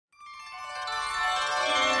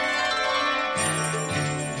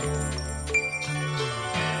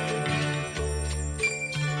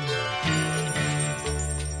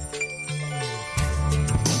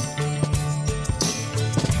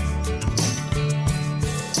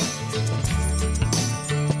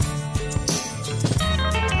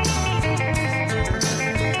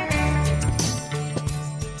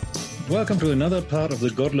Welcome to another part of the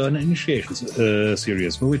God Learner Initiation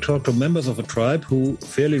series, where we talk to members of a tribe who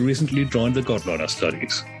fairly recently joined the God Learner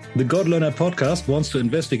studies. The God Learner podcast wants to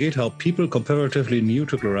investigate how people comparatively new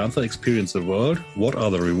to Glorantha experience the world, what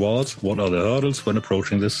are the rewards, what are the hurdles when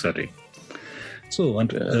approaching this setting. So, and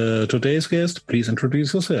today's guest, please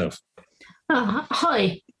introduce yourself.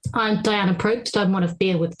 Hi, I'm Diana Probst. I'm one of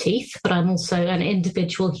Beer with Teeth, but I'm also an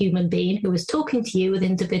individual human being who is talking to you with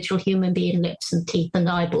individual human being lips and teeth and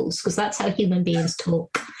eyeballs, because that's how human beings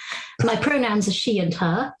talk. My pronouns are she and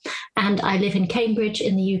her, and I live in Cambridge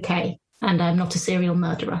in the UK, and I'm not a serial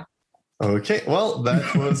murderer. Okay, well,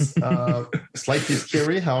 that was slightly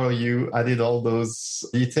scary how you added all those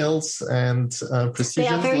details and procedures. They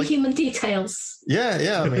are very human details.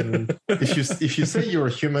 Yeah. I mean, if you say you're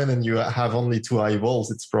human and you have only 2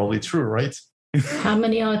 eyeballs, it's probably true, right? How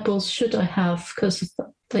many eyeballs should I have? Because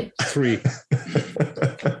 3.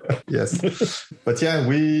 Yes, but yeah,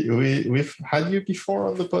 we've had you before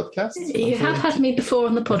on the podcast. You have had me before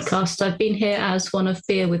on the podcast. Yes. I've been here as one of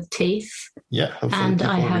Beer with Teeth. Yeah, and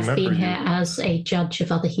I have been here as a judge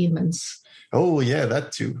of other humans. Oh yeah,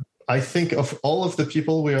 that too. I think of all of the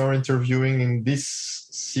people we are interviewing in this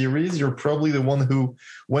series, you're probably the one who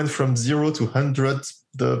went from 0 to 100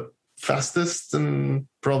 the fastest, and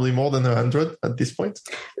probably more than 100 at this point.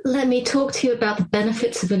 Let me talk to you about the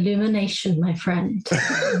benefits of illumination, my friend.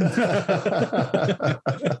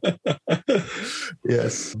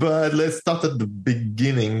 Yes, but let's start at the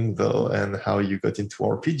beginning, though, and how you got into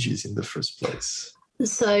RPGs in the first place.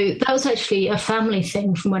 So that was actually a family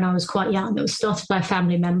thing from when I was quite young. It was started by a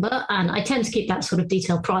family member, and I tend to keep that sort of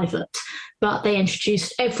detail private. But they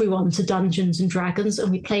introduced everyone to Dungeons and Dragons,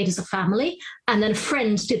 and we played as a family. And then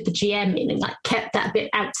friends did the GMing and kept that bit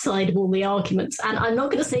outside of all the arguments. And I'm not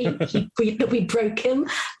going to say that we broke him,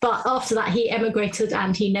 but after that he emigrated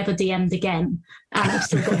and he never DM'd again. And I've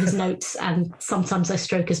still got his notes, and sometimes I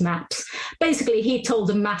stroke his maps. Basically, he told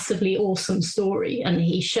a massively awesome story, and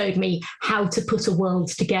he showed me how to put a world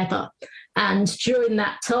together. And during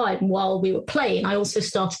that time, while we were playing, I also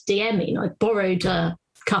started DMing. I borrowed a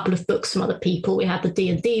couple of books from other people. We had the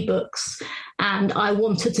D&D books, and I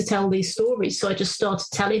wanted to tell these stories, so I just started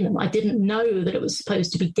telling them. I didn't know that it was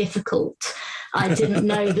supposed to be difficult. I didn't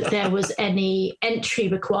know that there was any entry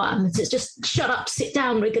requirements. It's just shut up, sit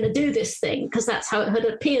down, we're going to do this thing, because that's how it had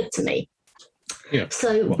appeared to me. Yeah.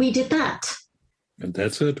 So we did that. And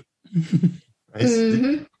that's it.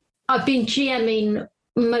 Mm-hmm. I've been GMing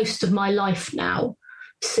most of my life now,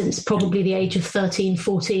 since probably the age of 13,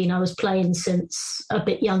 14. I was playing since a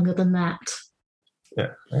bit younger than that.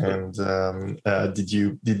 Yeah, and did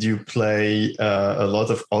you play a lot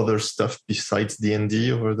of other stuff besides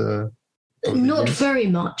D&D over the Not years? very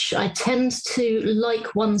much. I tend to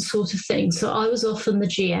like one sort of thing. So I was often the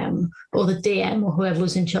GM or the DM or whoever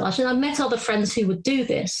was in charge. And I met other friends who would do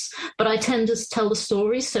this, but I tended to tell the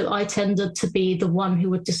stories. So I tended to be the one who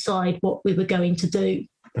would decide what we were going to do.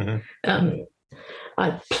 Mm-hmm.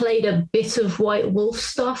 I played a bit of White Wolf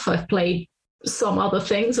stuff. I've played some other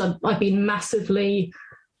things. I've been massively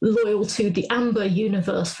loyal to the Amber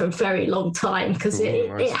universe for a very long time, because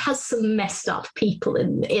it has some messed up people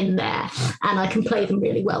in there, and I can play them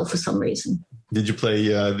really well for some reason. Did you play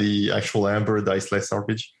the actual Amber Diceless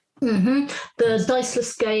RPG? Mm-hmm. The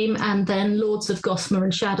Diceless game, and then Lords of Gossamer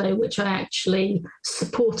and Shadow, which I actually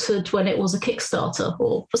supported when it was a Kickstarter.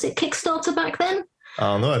 Or was it Kickstarter back then?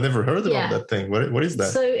 Oh, no, I never heard about that thing. What is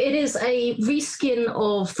that? So it is a reskin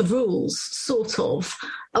of the rules, sort of,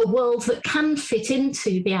 a world that can fit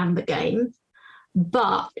into the Amber game,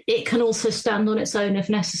 but it can also stand on its own if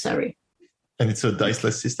necessary. And it's a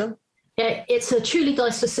diceless system? It's a truly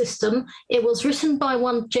diceless system. It was written by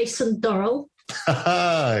one Jason Durrell.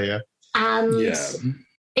 Yeah. And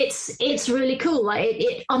it's really cool.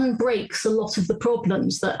 It unbreaks a lot of the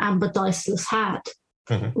problems that Amber Diceless had.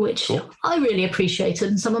 Mm-hmm. Which I really appreciated,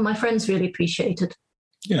 and some of my friends really appreciated.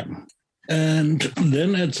 Yeah, and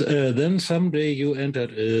then someday you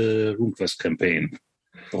entered a RuneQuest campaign.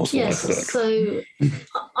 Yes, so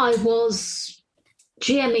I was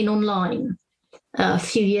GMing online a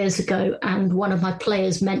few years ago, and one of my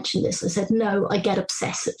players mentioned this and said, "No, I get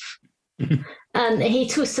obsessive." And he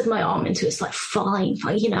twisted my arm into it's like, fine,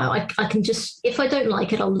 I can just, if I don't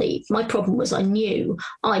like it, I'll leave. My problem was I knew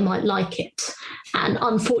I might like it. And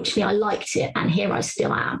unfortunately, I liked it, and here I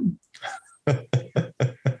still am.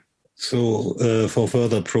 So for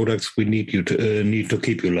further products, we need to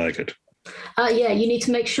keep you like it. You need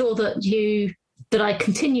to make sure that I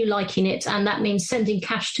continue liking it, and that means sending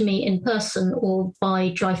cash to me in person or by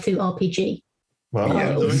drive-through RPG. Well,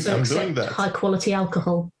 I also I'm accept doing that. high-quality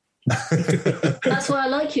alcohol. That's why I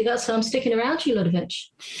like you. That's why I'm sticking around you, Ludovic.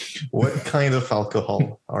 What kind of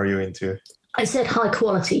alcohol are you into? I said high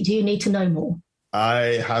quality. Do you need to know more?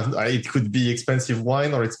 It could be expensive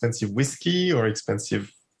wine or expensive whiskey or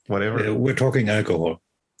expensive whatever. Yeah, we're talking alcohol.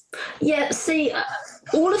 Yeah, see,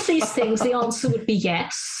 all of these things, the answer would be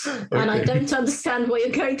yes. Okay. And I don't understand why you're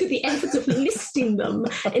going to the effort of listing them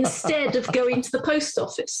instead of going to the post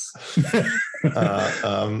office.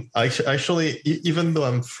 Actually, even though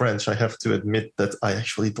I'm French, I have to admit that I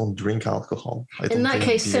actually don't drink alcohol. In that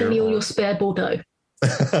case, send me all your spare Bordeaux.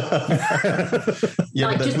 Just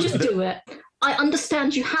do it. I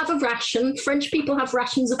understand you have a ration. French people have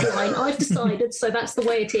rations of wine. I've decided, so that's the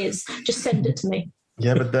way it is. Just send it to me.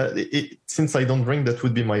 Yeah, but since I don't drink, that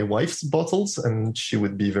would be my wife's bottles, and she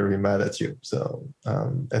would be very mad at you. So,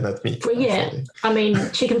 and at me. Well, yeah, actually. I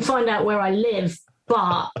mean, she can find out where I live,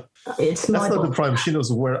 but it's my. That's not the problem. She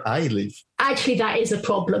knows where I live. Actually, that is a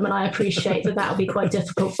problem, and I appreciate that will be quite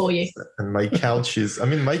difficult for you. And my couch is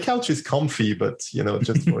comfy, but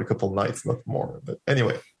just for a couple nights, not more. But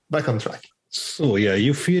anyway, back on track. So yeah,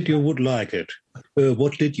 you feared you would like it.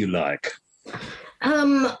 What did you like?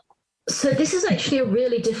 So this is actually a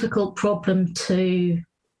really difficult problem to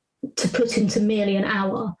put into merely an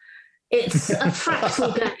hour. It's a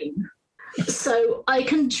fractal game. So I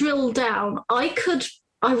can drill down. I could,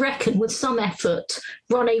 I reckon, with some effort,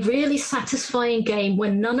 run a really satisfying game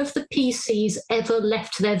when none of the PCs ever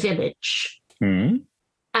left their village. Mm.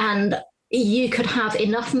 And you could have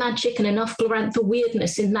enough magic and enough Glorantha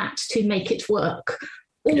weirdness in that to make it work.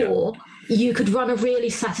 Or you could run a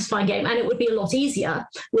really satisfying game, and it would be a lot easier,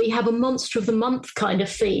 where you have a Monster of the Month kind of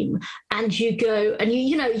theme, and you go and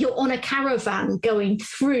you're on a caravan going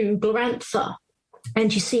through Glorantha,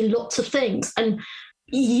 and you see lots of things, and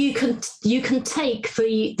you can take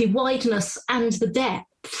the wideness and the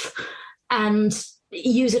depth and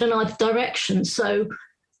use it in either direction. So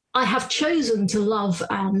I have chosen to love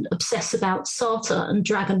and obsess about Sarta and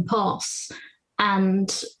Dragon Pass,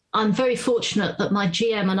 and I'm very fortunate that my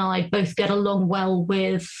GM and I both get along well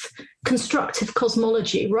with Constructive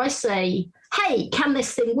Cosmology, where I say, hey, can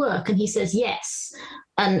this thing work? And he says yes.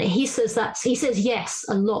 And he says yes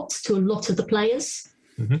a lot to a lot of the players.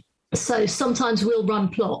 Mm-hmm. So sometimes we'll run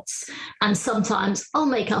plots, and sometimes I'll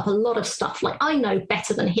make up a lot of stuff. Like, I know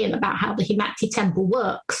better than him about how the Humanity Temple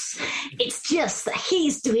works. It's just that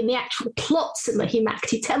he's doing the actual plots in the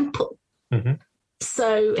Humanity Temple. Mm-hmm.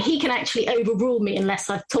 So he can actually overrule me unless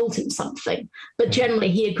I've told him something. But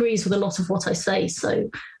generally, he agrees with a lot of what I say. So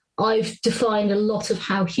I've defined a lot of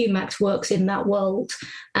how Humact works in that world.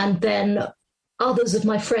 And then others of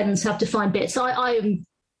my friends have defined bits. I am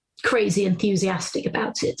crazy enthusiastic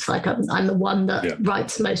about it. It's like I'm the one that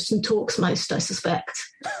writes most and talks most, I suspect.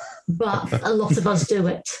 But a lot of us do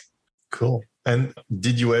it. Cool. And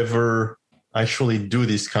did you ever actually do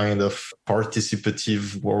this kind of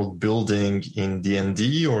participative world building in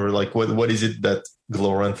D&D, or like what is it that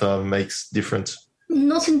Glorantha makes different?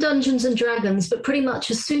 Not in Dungeons and Dragons, but pretty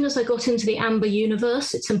much as soon as I got into the Amber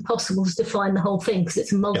universe, it's impossible to define the whole thing because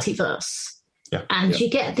it's a multiverse. Yeah. And you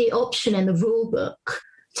get the option in the rule book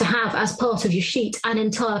to have, as part of your sheet, an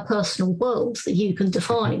entire personal world that you can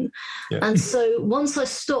define. Yeah. And so once I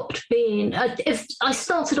stopped being, if I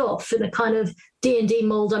started off in a kind of D&D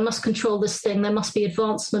mold, I must control this thing, there must be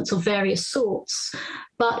advancements of various sorts.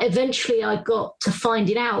 But eventually I got to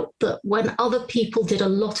finding out that when other people did a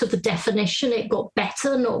lot of the definition, it got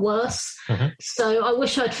better, not worse. Mm-hmm. So I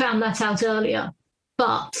wish I'd found that out earlier.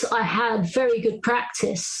 But I had very good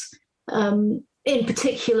practice, in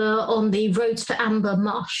particular on the Roads to Amber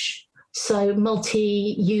mush, so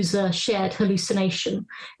multi-user shared hallucination.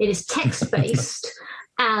 It is text-based,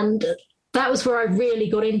 and that was where I really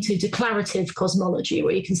got into declarative cosmology,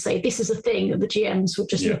 where you can say, this is a thing, and the GMs would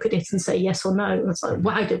just look at it and say yes or no. It's like,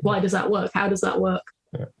 why does that work? How does that work?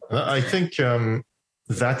 Yeah. I think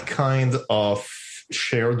that kind of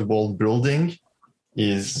shared world building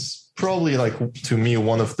is probably, like, to me,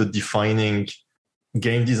 one of the defining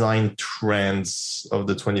game design trends of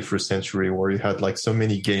the 21st century, where you had like so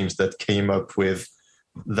many games that came up with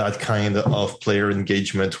that kind of player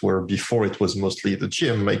engagement, where before it was mostly the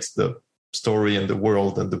GM makes the story and the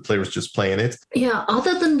world and the players just playing it. Yeah,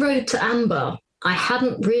 other than Road to Amber, I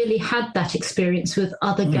hadn't really had that experience with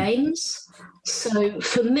other games. So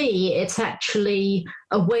for me, it's actually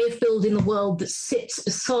a way of building the world that sits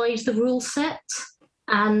beside the rule set.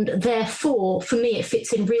 And therefore, for me, it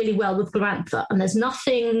fits in really well with Glorantha. And there's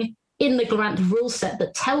nothing in the Glorantha rule set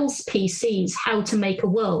that tells PCs how to make a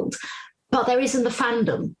world, but there is in the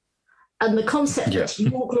fandom. And the concept that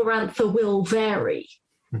your Glorantha will vary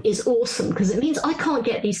is awesome because it means I can't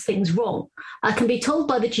get these things wrong. I can be told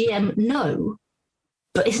by the GM no,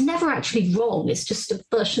 but it's never actually wrong. It's just a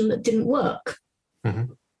version that didn't work.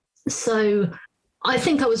 Mm-hmm. So I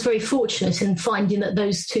think I was very fortunate in finding that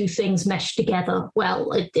those two things meshed together well,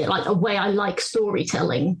 like a way I like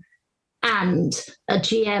storytelling and a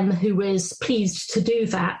GM who is pleased to do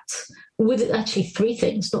that with actually three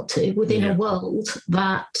things, not two, within a world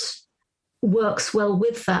that works well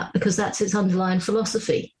with that because that's its underlying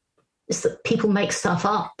philosophy. It's that people make stuff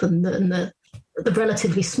up and the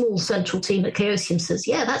relatively small central team at Chaosium says,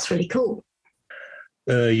 yeah, that's really cool.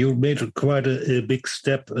 You made quite a big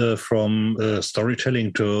step from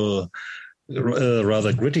storytelling to a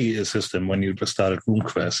rather gritty system when you started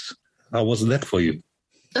RuneQuest. How was that for you?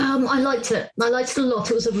 I liked it. I liked it a lot.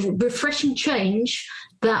 It was a refreshing change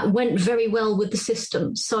that went very well with the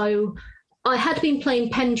system. So I had been playing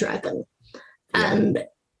Pendragon, and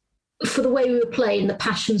for the way we were playing, the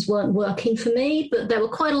passions weren't working for me, but there were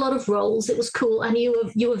quite a lot of rolls. It was cool, and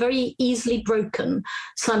you were very easily broken.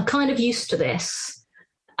 So I'm kind of used to this.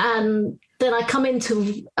 And then I come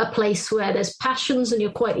into a place where there's passions and you're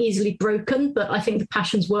quite easily broken, but I think the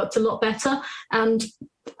passions worked a lot better. And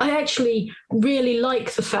I actually really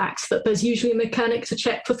like the fact that there's usually a mechanic to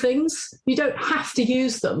check for things. You don't have to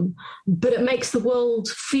use them, but it makes the world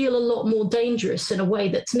feel a lot more dangerous in a way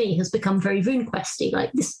that to me has become very RuneQuesty.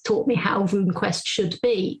 Like this taught me how RuneQuest should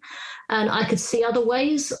be. And I could see other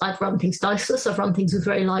ways. I've run things diceless. I've run things with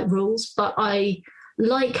very light rules, but I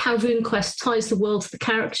like how RuneQuest ties the world to the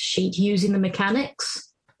character sheet using the mechanics.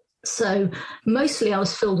 So mostly I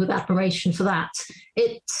was filled with admiration for that.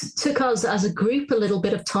 It took us as a group a little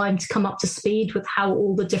bit of time to come up to speed with how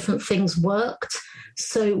all the different things worked.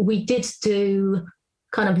 So we did do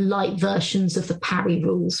kind of light versions of the parry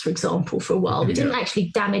rules, for example, for a while. We didn't actually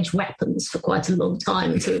damage weapons for quite a long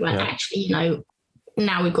time until we went, actually,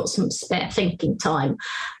 now we've got some spare thinking time.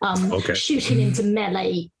 Shooting into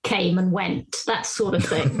melee came and went, that sort of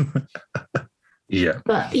thing.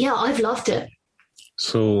 But I've loved it.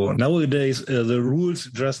 So nowadays, the rules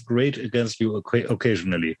just grate against you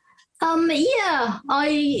occasionally. Some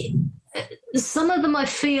of them I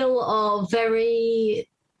feel are very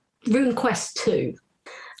RuneQuest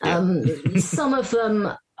 2. Some of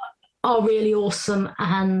them are really awesome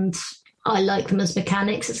and I like them as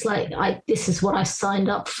mechanics. It's like, this is what I signed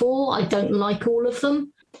up for. I don't like all of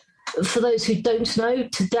them. For those who don't know,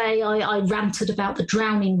 today I ranted about the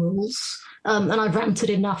drowning rules, and I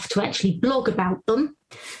ranted enough to actually blog about them,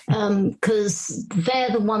 because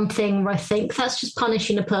they're the one thing where I think that's just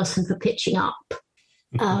punishing a person for pitching up.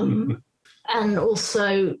 And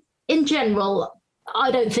also, in general,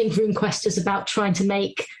 I don't think RuneQuest is about trying to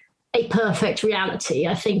make a perfect reality.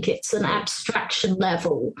 I think it's an abstraction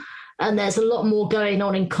level. And there's a lot more going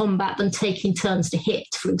on in combat than taking turns to hit,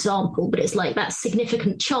 for example. But it's like that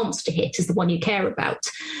significant chance to hit is the one you care about.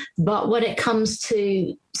 But when it comes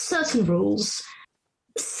to certain rules,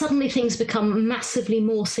 suddenly things become massively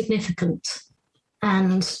more significant.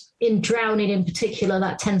 And in drowning in particular,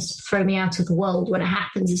 that tends to throw me out of the world. When it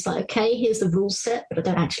happens, it's like, okay, here's the rule set, but I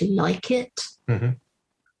don't actually like it. Mm-hmm.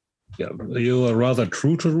 Yeah, you are rather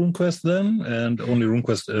true to RuneQuest then, and only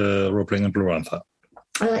RuneQuest role-playing in Glorantha.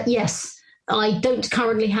 Yes, I don't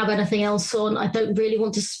currently have anything else on. I don't really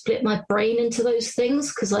want to split my brain into those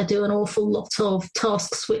things because I do an awful lot of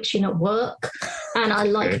task switching at work, and I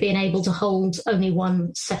like being able to hold only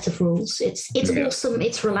one set of rules. It's awesome.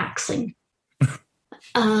 It's relaxing.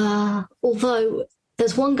 Although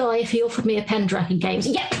there's one guy, if he offered me a Pendragon games,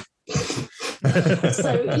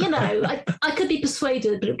 so, I could be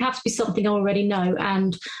persuaded, but it would have to be something I already know.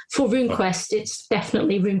 And for RuneQuest, it's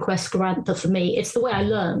definitely RuneQuest Glorantha for me. It's the way I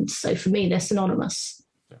learned. So for me, they're synonymous.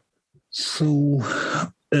 So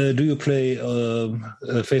do you play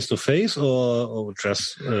face-to-face or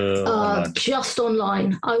just online? Just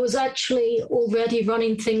online. I was actually already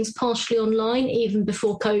running things partially online even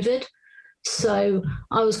before COVID. So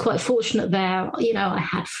I was quite fortunate there. I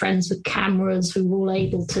had friends with cameras who were all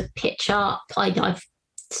able to pitch up. I've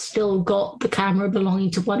still got the camera belonging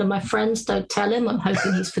to one of my friends. Don't tell him. I'm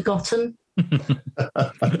hoping he's forgotten.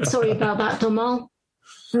 Sorry about that, Domal.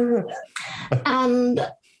 And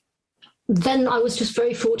then I was just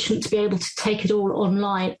very fortunate to be able to take it all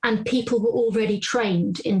online. And people were already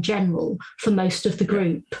trained in general for most of the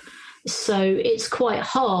group. So it's quite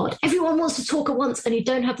hard. Everyone wants to talk at once and you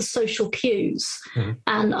don't have the social cues. Mm-hmm.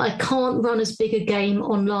 And I can't run as big a game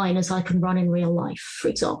online as I can run in real life, for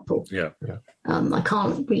example. I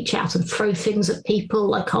can't reach out and throw things at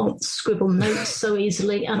people. I can't scribble notes so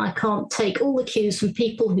easily. And I can't take all the cues from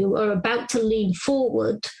people who are about to lean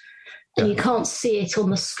forward And you can't see it on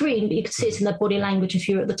the screen, but you can see it in their body language if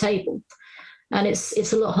you're at the table. And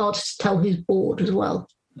it's a lot harder to tell who's bored as well.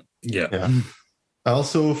 Yeah. I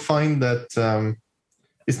also find that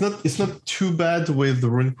it's not too bad with the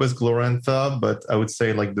RuneQuest Glorantha, but I would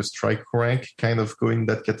say like the strike rank kind of go in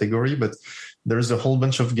that category. But there's a whole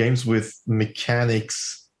bunch of games with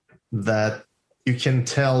mechanics that you can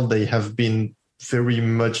tell they have been very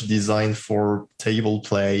much designed for table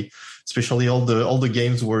play, especially all the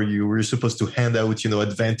games where you were supposed to hand out,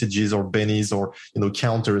 advantages or bennies or,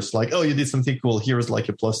 counters like, oh, you did something cool. Here's like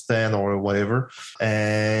a +10 or whatever.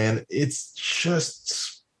 And it's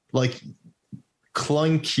just like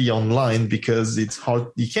clunky online because it's hard.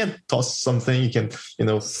 You can't toss something. You can,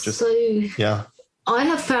 I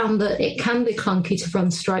have found that it can be clunky to run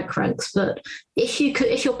strike ranks, but if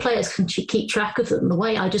your players can keep track of them, the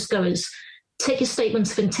way I just go is take your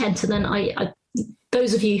statements of intent, and then I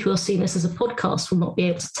those of you who are seeing this as a podcast will not be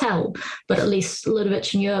able to tell, but at least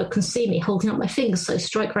Ludovic and you can see me holding up my fingers. So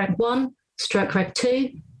strike rank 1, strike rank 2,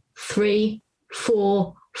 3,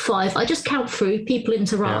 4, 5. I just count through, people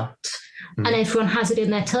interrupt, and everyone has it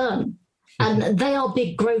in their turn. And they are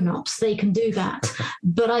big grown-ups. They can do that.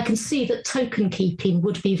 But I can see that token keeping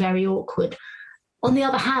would be very awkward. On the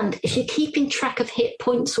other hand, if you're keeping track of hit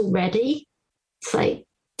points already, it's like,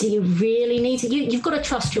 do you really need to? You've got to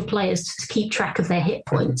trust your players to keep track of their hit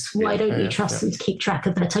points. Why don't you trust them to keep track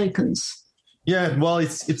of their tokens? Yeah, well,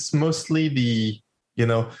 it's mostly the,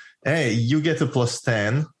 hey, you get a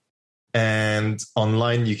 +10. And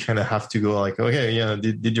online, you kind of have to go like, okay,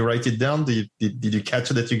 did you write it down? Did you catch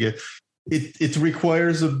it that you get? It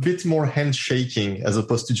requires a bit more handshaking as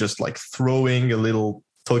opposed to just like throwing a little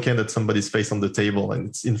token at somebody's face on the table and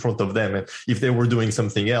it's in front of them. And if they were doing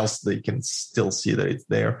something else, they can still see that it's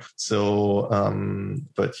there. So,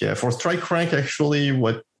 but yeah, for strike rank, actually,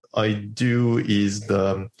 what I do is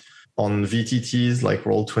on VTTs like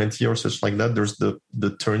Roll20 or such like that, there's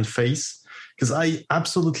the turn face. Because I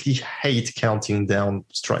absolutely hate counting down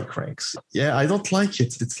strike ranks. Yeah, I don't like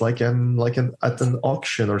it. It's like I'm at an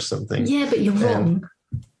auction or something. Yeah, but you're wrong.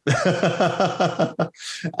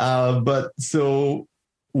 But so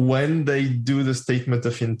when they do the statement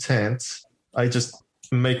of intent, I just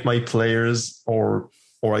make my players, or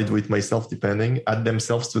I do it myself, depending, add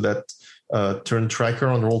themselves to that turn tracker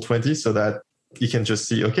on Roll20 so that you can just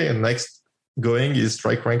see, okay, and next going is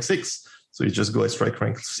strike rank 6. So you just go at strike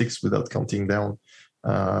rank 6 without counting down,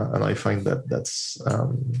 and I find that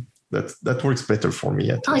works better for me.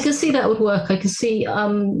 I can see that would work. I can see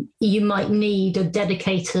you might need a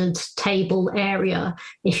dedicated table area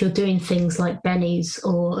if you're doing things like bennies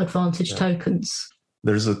or advantage tokens.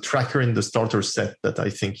 There's a tracker in the starter set that I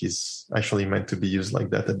think is actually meant to be used like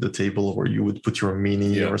that at the table, where you would put your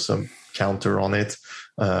mini or some counter on it,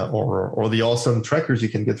 or the awesome trackers you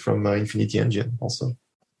can get from Infinity Engine also.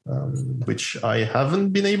 Which I haven't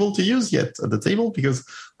been able to use yet at the table because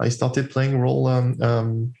I started playing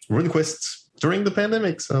RuneQuest during the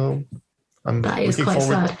pandemic. So I'm looking forward.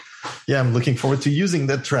 Sad. Yeah, I'm looking forward to using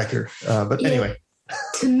that tracker. But anyway,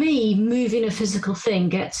 to me, moving a physical thing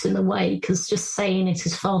gets in the way because just saying it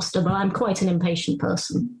is faster. But I'm quite an impatient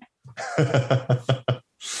person.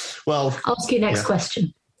 Well, I'll ask you next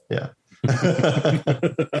question. Yeah.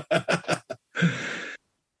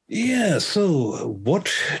 Yeah, so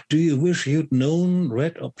what do you wish you'd known,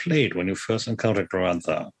 read, or played when you first encountered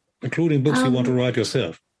Glorantha, including books you want to write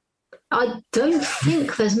yourself? I don't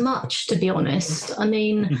think there's much, to be honest. I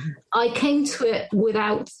mean, I came to it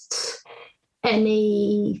without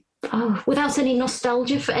any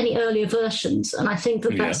nostalgia for any earlier versions, and I think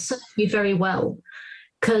that served me very well,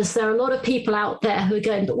 because there are a lot of people out there who are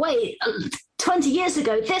going, but wait, 20 years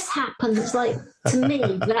ago, this happened. It's like, to me,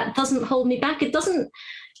 that doesn't hold me back. It doesn't.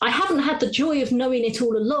 I haven't had the joy of knowing it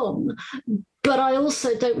all along, but I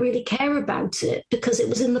also don't really care about it because it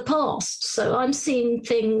was in the past. So I'm seeing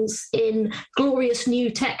things in glorious new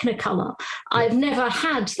Technicolor. I've never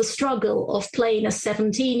had the struggle of playing a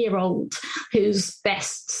 17-year-old whose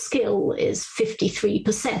best skill is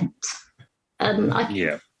 53%. And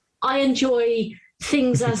I enjoy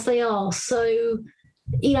things as they are. So,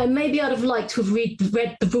 maybe I'd have liked to have read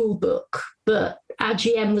the rule book, but our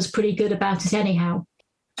GM was pretty good about it anyhow.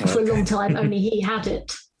 For a long time, only he had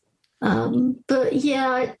it. But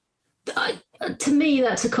yeah, to me,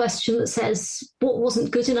 that's a question that says, what wasn't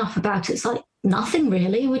good enough about it? It's like, nothing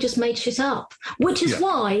really. We just made shit up. Which is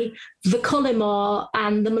why the Colimar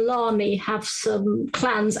and the Milani have some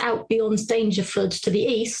clans out beyond Dangerford to the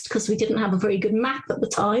east, because we didn't have a very good map at the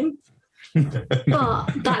time.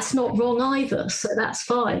 But that's not wrong either, so that's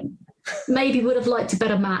fine. Maybe would have liked a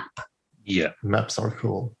better map. Yeah, maps are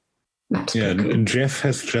cool. And Jeff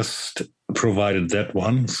has just provided that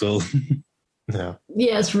one, so... Yeah,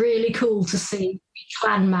 it's really cool to see each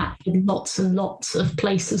clan map with lots and lots of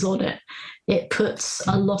places on it. It puts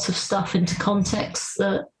a lot of stuff into context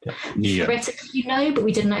that theoretically you know, but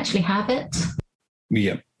we didn't actually have it.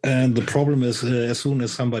 Yeah, and the problem is as soon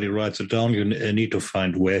as somebody writes it down, you need to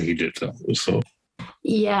find where he did it. So.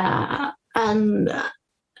 Yeah, and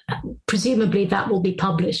presumably that will be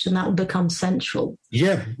published and that will become central.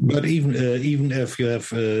 Yeah, but even if you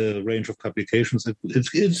have a range of publications,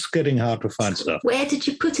 it's getting hard to find stuff. Where did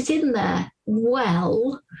you put it in there?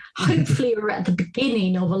 Well, hopefully you're at the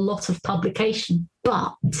beginning of a lot of publication,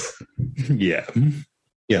 but... Yeah,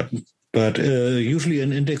 but usually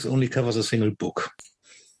an index only covers a single book.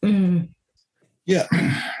 Yeah,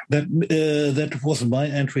 that was my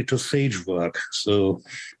entry to Sage work. So,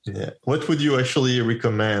 what would you actually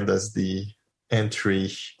recommend as the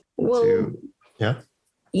entry? Well,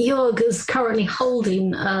 Jörg is currently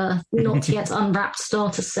holding a not yet unwrapped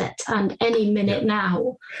starter set, and any minute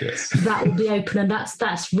now that will be open, and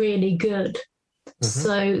that's really good.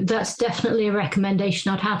 So that's definitely a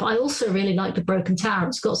recommendation I'd have. I also really like the Broken Tower.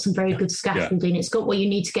 It's got some very good scaffolding. It's got what you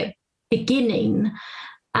need to get beginning.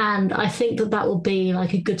 And I think that will be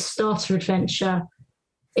like a good starter adventure.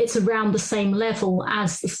 It's around the same level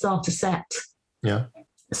as the starter set. Yeah.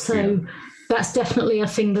 So that's definitely a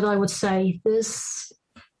thing that I would say. There's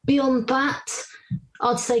beyond that,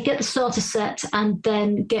 I'd say get the starter set and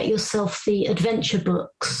then get yourself the adventure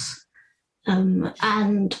books.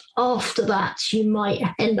 And after that, you might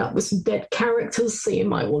end up with some dead characters, so you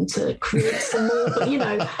might want to create some more.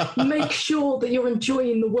 But, make sure that you're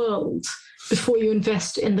enjoying the world before you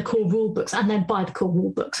invest in the core rule books, and then buy the core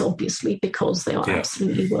rule books, obviously, because they are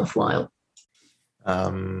absolutely worthwhile.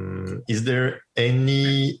 Is there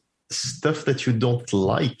any stuff that you don't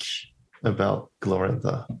like about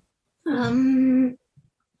Glorantha? I'm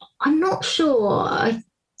not sure. I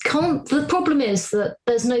can't. The problem is that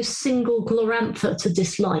there's no single Glorantha to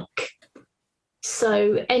dislike.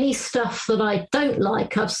 So any stuff that I don't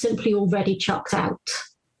like, I've simply already chucked out.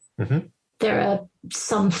 There are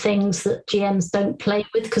some things that GMs don't play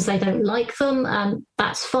with because they don't like them, and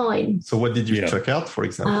that's fine. So what did you chuck out, for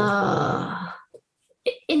example?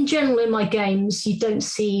 In general, in my games, you don't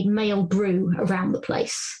see male brew around the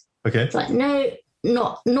place. Okay. It's like, no,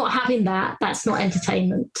 not having that. That's not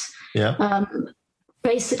entertainment. Yeah.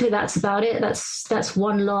 Basically, that's about it. That's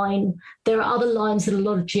one line. There are other lines that a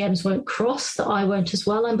lot of GMs won't cross that I won't as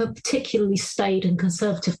well. I'm a particularly staid and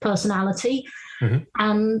conservative personality.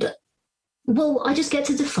 And... well, I just get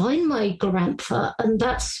to define my Glorantha, and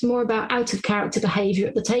that's more about out-of-character behaviour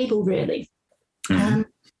at the table, really. I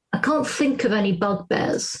can't think of any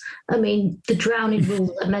bugbears. I mean, the drowning rule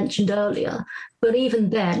that I mentioned earlier, but even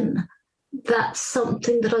then, that's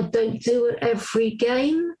something that I don't do at every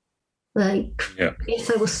game. Like,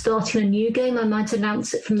 if I was starting a new game, I might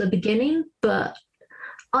announce it from the beginning, but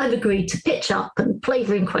I've agreed to pitch up and play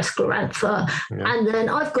RuneQuest Glorantha, and then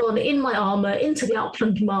I've gone in my armour into the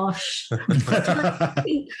upland marsh.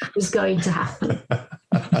 Is going to happen.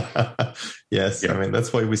 Yes, I mean,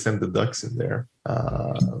 that's why we send the ducks in there.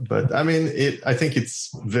 But I mean, I think it's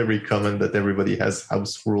very common that everybody has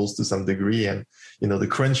house rules to some degree, and the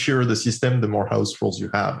crunchier the system, the more house rules you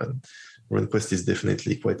have, and RuneQuest is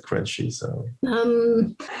definitely quite crunchy. So,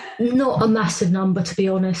 not a massive number, to be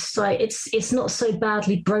honest. It's not so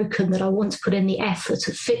badly broken that I want to put in the effort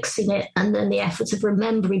of fixing it, and then the effort of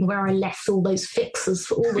remembering where I left all those fixes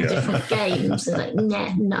for all the different games. And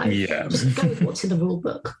just go with what's in the rule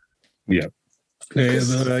book. Yeah.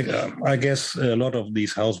 I guess a lot of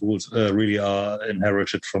these house rules really are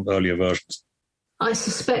inherited from earlier versions. I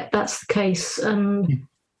suspect that's the case.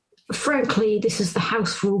 Frankly, this is the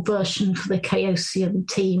house rule version for the Chaosium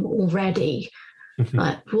team already.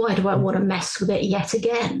 Like, why do I want to mess with it yet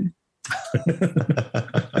again?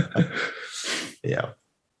 Yeah.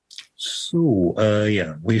 So,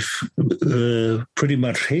 we've pretty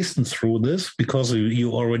much hastened through this because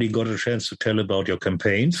you already got a chance to tell about your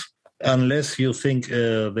campaigns, unless you think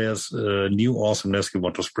there's new awesomeness you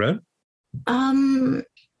want to spread.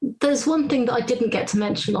 There's one thing that I didn't get to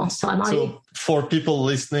mention last time. So for people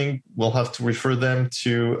listening, we'll have to refer them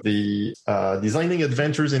to the Designing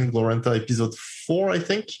Adventures in Glorantha episode 4, I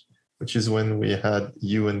think, which is when we had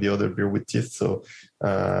you and the other beer with teeth. So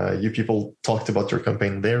you people talked about your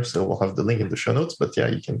campaign there. So we'll have the link in the show notes. But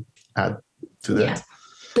you can add to that.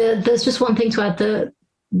 Yeah. There's just one thing to add.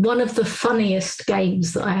 One of the funniest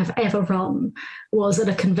games that I have ever run was at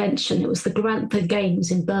a convention. It was the Glorantha Games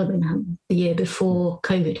in Birmingham the year before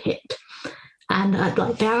COVID hit. And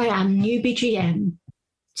there I am, newbie GM,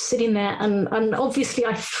 sitting there, and obviously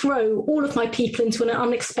I throw all of my people into an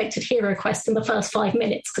unexpected hero quest in the first 5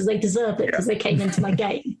 minutes because they deserved it because they came into my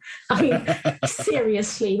game. I mean,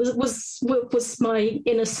 seriously, was my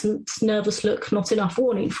innocent, nervous look not enough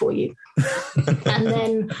warning for you? And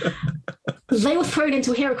then they were thrown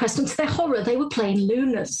into a hero quest, and to their horror, they were playing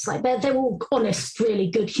Lunars. Like they're all honest, really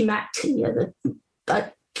good humanity.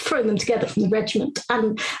 I'd thrown them together from the regiment,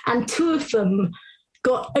 and 2 of them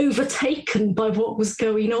got overtaken by what was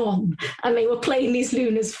going on, and they were playing these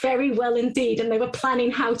Lunars very well indeed, and they were planning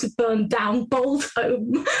how to burn down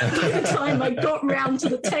Boltholm. By the time I got round to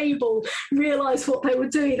the table, realised what they were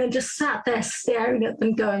doing, and just sat there staring at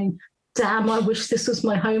them going, damn, I wish this was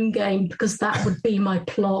my home game, because that would be my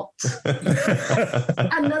plot.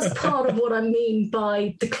 And that's part of what I mean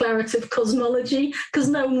by declarative cosmology, because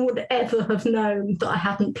no one would ever have known that I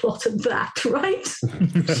hadn't plotted that, right?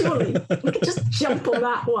 Surely we could just jump on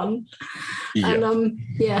that one. Yeah.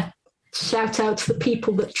 And shout out to the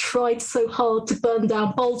people that tried so hard to burn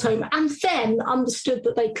down Boltholm and then understood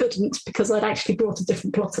that they couldn't because I'd actually brought a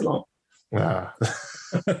different plot along. Ah.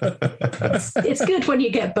 It's good when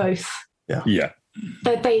you get both. Yeah.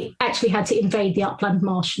 But they actually had to invade the Upland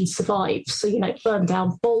Marsh and survive. So, burn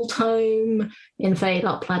down Boltholm, invade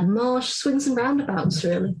Upland Marsh, swings and roundabouts,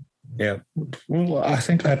 really. Yeah. Well, I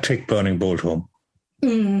think I'd take burning Boltholm.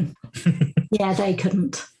 Yeah, they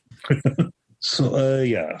couldn't.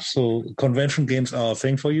 So convention games are a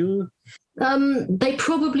thing for you? They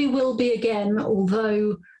probably will be again,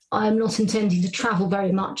 although I'm not intending to travel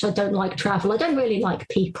very much. I don't like travel. I don't really like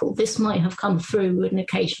people. This might have come through in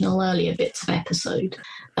occasional earlier bits of episode.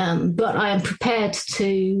 But I am prepared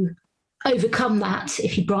to overcome that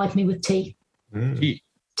if you bribe me with tea. Tea?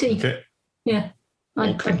 Tea. Okay. Yeah.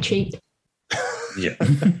 I'm cheap. Yeah.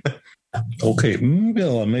 Okay.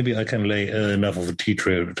 Well, maybe I can lay enough of a tea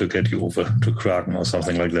trail to get you over to Kraken or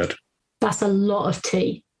something like that. That's a lot of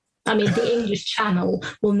tea. I mean, the English Channel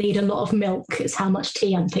will need a lot of milk, is how much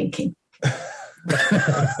tea I'm thinking.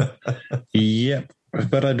 Yeah,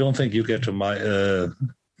 but I don't think you get to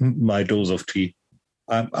my dose of tea.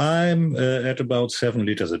 I'm at about 7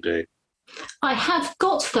 liters a day. I have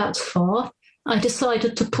got that far. I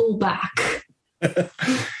decided to pull back.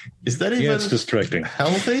 Is that even it's distracting.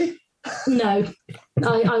 Healthy? No,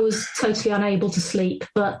 I was totally unable to sleep,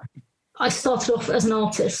 but I started off as an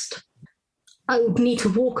artist. I would need to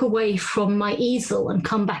walk away from my easel and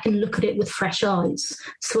come back and look at it with fresh eyes.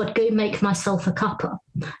 So I'd go make myself a cuppa.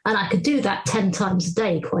 And I could do that 10 times a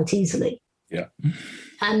day quite easily. Yeah.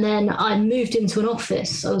 And then I moved into an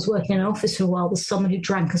office. I was working in an office for a while with someone who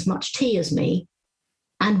drank as much tea as me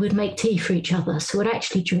and would make tea for each other. So we'd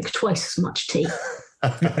actually drink twice as much tea.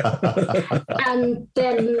 And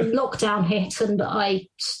then lockdown hit and I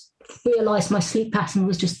realised my sleep pattern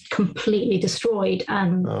was just completely destroyed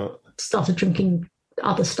and started drinking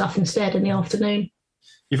other stuff instead in the afternoon.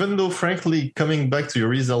 Even though, frankly, coming back to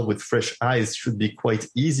your easel with fresh eyes should be quite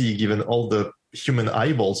easy given all the human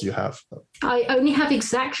eyeballs you have. I only have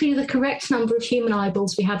exactly the correct number of human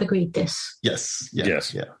eyeballs. We have agreed this. Yes.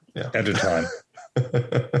 Yes. Yeah. At a time.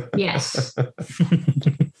 Yes.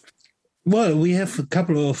 Well, we have a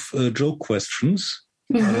couple of joke questions.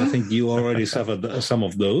 I think you already suffered some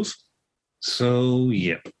of those. So,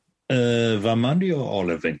 yeah. Varmandi or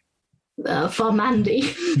Oliving? Varmandi.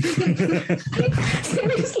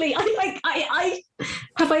 Seriously, I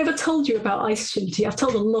have I ever told you about ice shinty? I've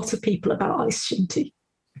told a lot of people about ice shinty.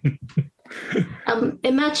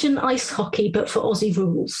 Imagine ice hockey, but for Aussie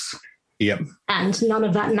rules. Yep. And none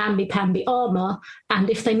of that namby-pamby armour. And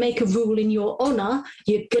if they make a rule in your honour,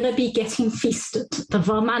 you're going to be getting feasted. The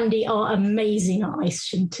Varmandi are amazing at ice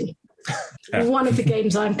shinty. One of the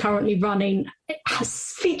games I'm currently running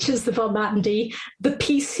features the Varmandi. The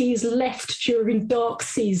PCs left during dark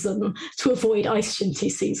season to avoid ice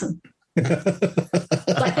shinty season.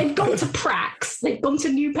 Like they've gone to Prax, they've gone to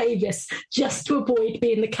New Pavis just to avoid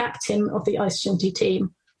being the captain of the ice shinty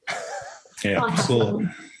team. Yeah,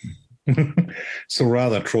 so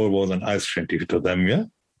rather troll war than ice shinty to them, yeah?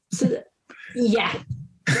 So, yeah.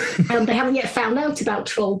 They haven't yet found out about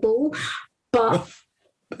Troll Ball, but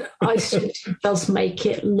ice shinty does make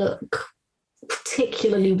it look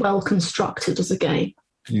particularly well constructed as a game.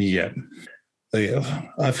 Yeah.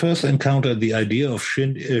 I first encountered the idea of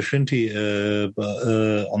shinty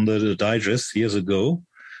on the digest years ago,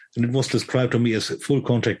 and it was described to me as full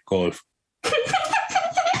contact golf.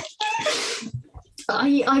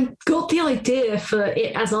 I got the idea for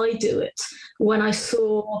it as I do it when I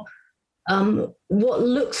saw what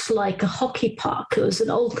looks like a hockey puck. It was an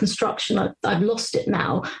old construction. I've lost it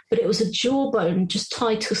now, but it was a jawbone just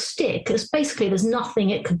tied to a stick. It's basically, there's nothing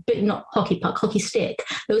it could be, not hockey puck, hockey stick.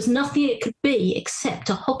 There was nothing it could be except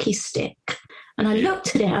a hockey stick. And I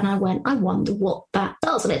looked at it and I went, I wonder what that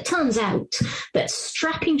does. And it turns out that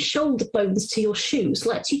strapping shoulder bones to your shoes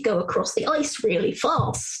lets you go across the ice really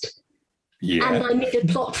fast. Yeah. And I needed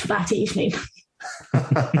plot for that evening.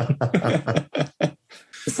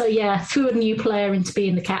 So yeah, threw a new player into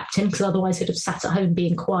being the captain because otherwise he'd have sat at home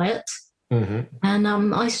being quiet. Mm-hmm. And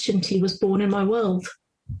Ice Chinty was born in my world.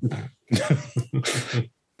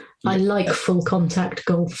 I like full contact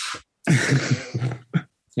golf.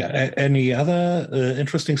 Yeah. Any other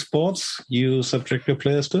interesting sports you subject your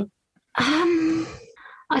players to? I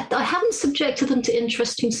haven't subjected them to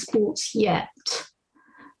interesting sports yet,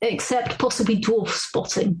 except possibly dwarf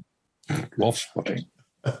spotting. Dwarf spotting.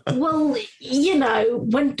 Well, you know,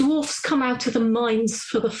 when dwarfs come out of the mines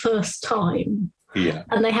for the first time,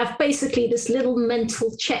 and they have basically this little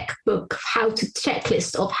mental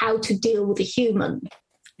checklist of how to deal with a human.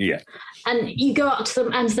 Yeah. And you go up to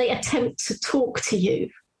them and they attempt to talk to you.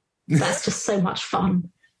 That's just so much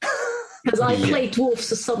fun. Because I play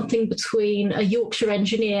dwarfs as something between a Yorkshire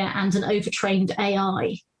engineer and an overtrained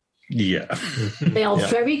AI. Yeah. They are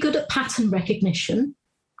very good at pattern recognition.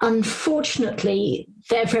 Unfortunately,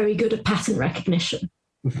 they're very good at pattern recognition.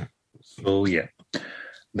 So, yeah,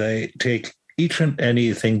 they take each and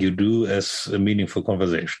anything you do as a meaningful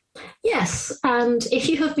conversation. Yes, and if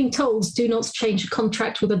you have been told do not change a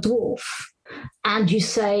contract with a dwarf, and you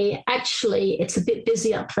say, actually, it's a bit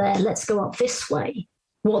busy up there, let's go up this way,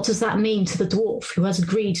 what does that mean to the dwarf who has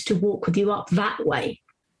agreed to walk with you up that way?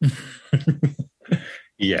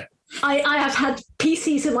 Yeah. I have had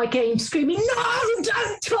PCs in my game screaming, no,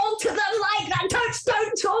 don't talk to them like that.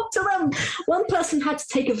 Don't talk to them. One person had to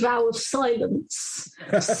take a vow of silence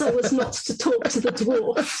so as not to talk to the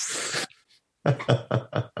dwarfs.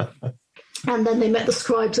 And then they met the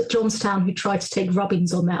scribes at Johnstown who tried to take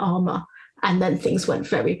rubbings on their armour, and then things went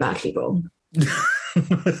very badly wrong.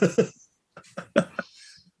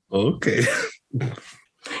 Okay.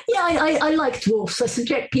 Yeah, I like dwarfs. I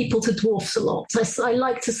subject people to dwarfs a lot. I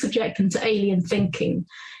like to subject them to alien thinking,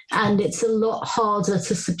 and it's a lot harder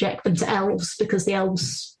to subject them to elves because the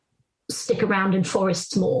elves stick around in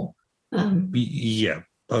forests more. Yeah,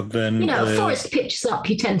 but then... forest pitches up,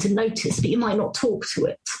 you tend to notice, but you might not talk to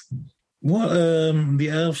it. Well, the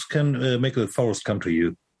elves can make the forest come to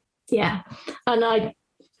you. Yeah, and I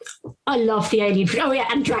love the alien... Oh, yeah,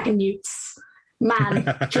 and dragon newts. Man,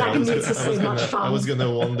 dragon newts are so much fun. I was going to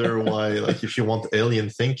wonder why, like, if you want alien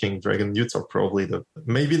thinking, dragon newts are probably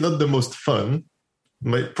maybe not the most fun,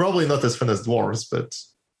 probably not as fun as dwarves, but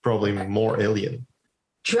probably more alien.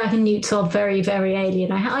 Dragon newts are very, very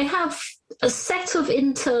alien. I have a set of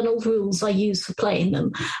internal rules I use for playing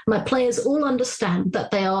them. My players all understand that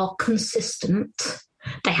they are consistent.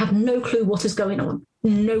 They have no clue what is going on.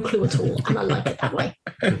 No clue at all. And I like it that way.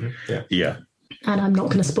 Mm-hmm. Yeah. And I'm not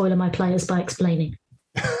going to spoil my players by explaining.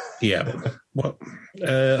 Yeah. Well,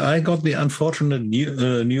 I got the unfortunate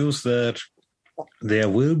news that there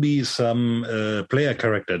will be some player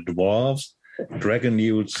character dwarves, dragon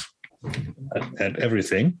newts, and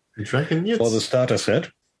everything. Dragon newts? For the starter set.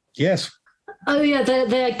 Yes. Oh, yeah.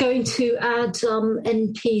 They're going to add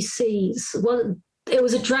NPCs. Well, it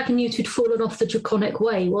was a dragon newt who'd fallen off the draconic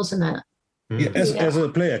way, wasn't it? Yeah, as a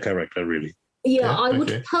player character, really. Yeah, I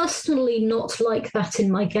would personally not like that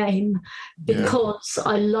in my game because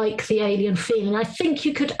I like the alien feeling. I think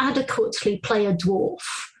you could adequately play a dwarf,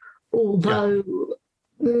 although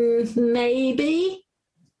maybe.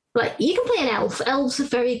 Like, you can play an elf. Elves are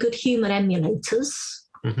very good human emulators.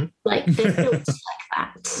 Mm-hmm. Like, they're built like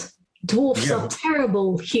that. Dwarfs are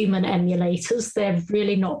terrible human emulators. They're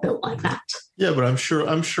really not built like that. Yeah, but I'm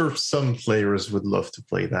sure some players would love to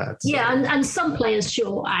play that. So. Yeah, and some players,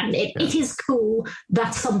 sure. And it is cool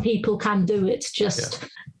that some people can do it. Just,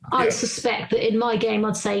 I suspect that in my game,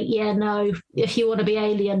 I'd say, no, if you want to be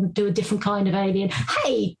alien, do a different kind of alien.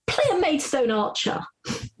 Hey, play a Maidstone Archer.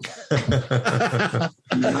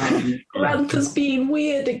 Glorantha's being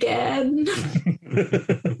weird again.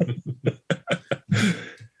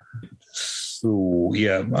 So,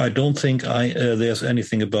 I don't think there's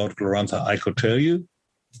anything about Glorantha I could tell you.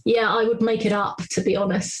 Yeah, I would make it up, to be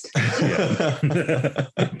honest.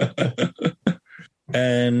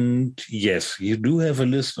 And yes, you do have a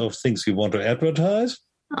list of things you want to advertise?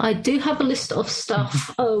 I do have a list of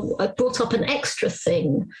stuff. Oh, I brought up an extra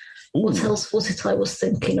thing. Ooh. What else was it I was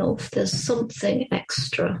thinking of? There's something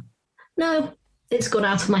extra. No, it's gone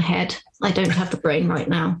out of my head. I don't have the brain right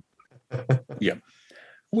now. Yeah.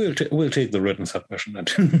 We'll take the written submission and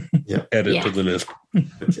add it to the list.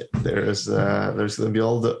 There's going to be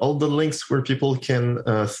all the links where people can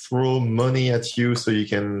throw money at you so you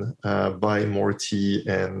can buy more tea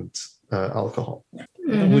and alcohol.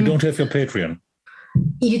 Mm-hmm. We don't have your Patreon.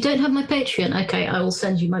 You don't have my Patreon? Okay, I will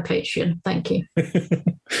send you my Patreon. Thank you.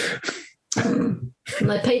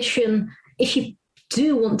 My Patreon, if you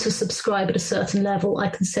do want to subscribe at a certain level, I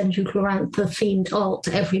can send you Glorantha themed art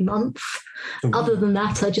every month. Mm-hmm. Other than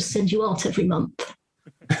that, I just send you art every month.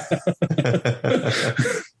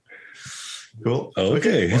 Cool.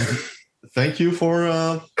 Okay. Well, thank you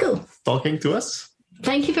for talking to us.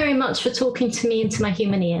 Thank you very much for talking to me into my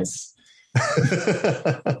human ears.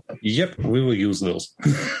 Yep, we will use those.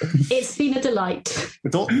 It's been a delight.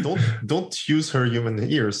 Don't use her human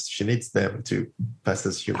ears. She needs them to pass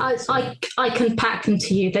as humans. I can pack them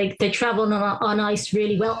to you. They travel on ice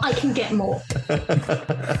really well. I can get more.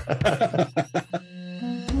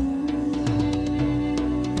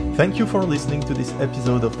 Thank you for listening to this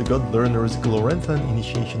episode of the God Learners Glorantha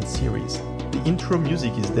Initiation series. The intro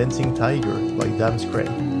music is Dancing Tiger by Damscray.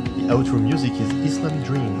 The outro music is Island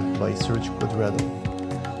Dream by Serge Quadrado.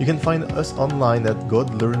 You can find us online at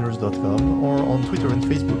godlearners.com or on Twitter and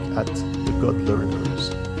Facebook at The God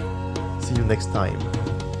Learners. See you next time.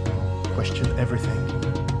 Question everything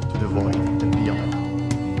to the void and beyond.